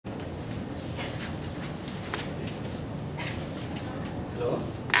Hello.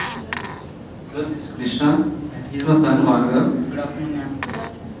 Hello, this is Krishna, and he is my son Margaret. Good afternoon, ma'am.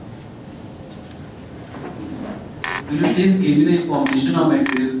 Will you please give me the information or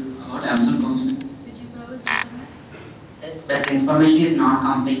material about Amazon counseling? Did you browse internet? Yes, but information is not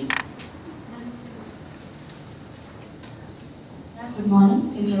complete. Yeah, good morning.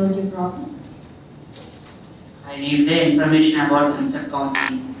 Cynthia, what your problem? I need the information about insert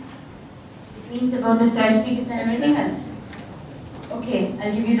counseling. It means about the certificates and everything else. Okay,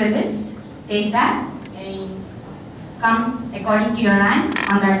 I'll give you the list. Take that and come according to your rank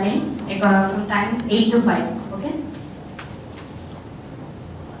on that day from times 8 to 5. Okay?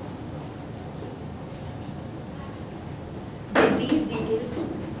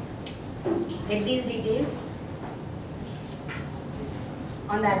 Get these details.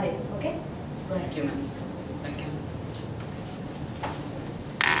 On that day. Okay? Go ahead. Thank you, ma'am. Thank you.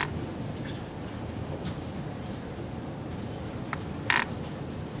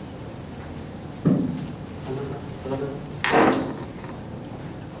 Hello, sir.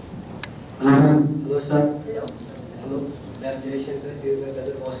 Hello, ma'am. Hello, sir. Hello? Hello. Ma'am, Jayashankar, he is my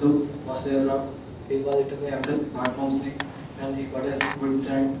brother Vasu Abraham. He was attending Amazon Art Counseling and he got a good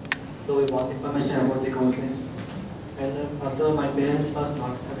rank. So we want information about the counseling. And although my parents was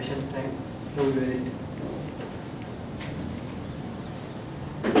not sufficient time, so we were it.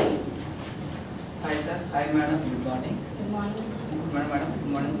 Hi, sir. Hi, madam. Good morning. Good morning. Good morning, madam.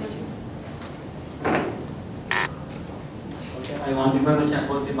 Good morning. Okay, I want information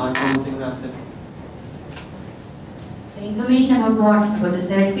about the art counseling Amazon. The information about what? About the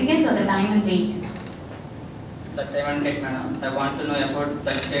certificates or the time and date? The time and date, madam. I want to know about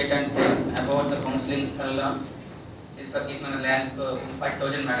the date and time about the counseling. Is for keep my land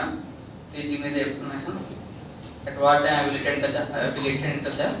 5,000, madam. Please give me the information. At what time I will attend the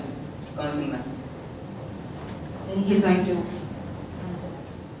counseling, madam. Then he's going to answer.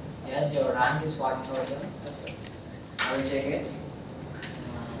 Yes, your rank is 40,000. Yes, sir. I will check it.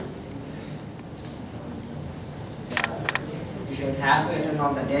 You should have to attend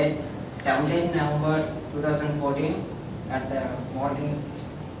on the date 17 November 2014 at the morning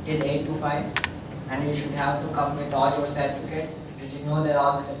till 8 to 5. And you should have to come with all your certificates. Did you know that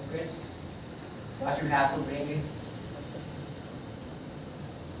all the certificates? You should have to bring it. Yes, sir.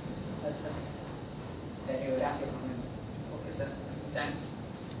 Yes, sir. Then you will have to come in. Okay, sir. Yes, thanks.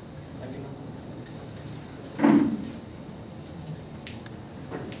 Thank you.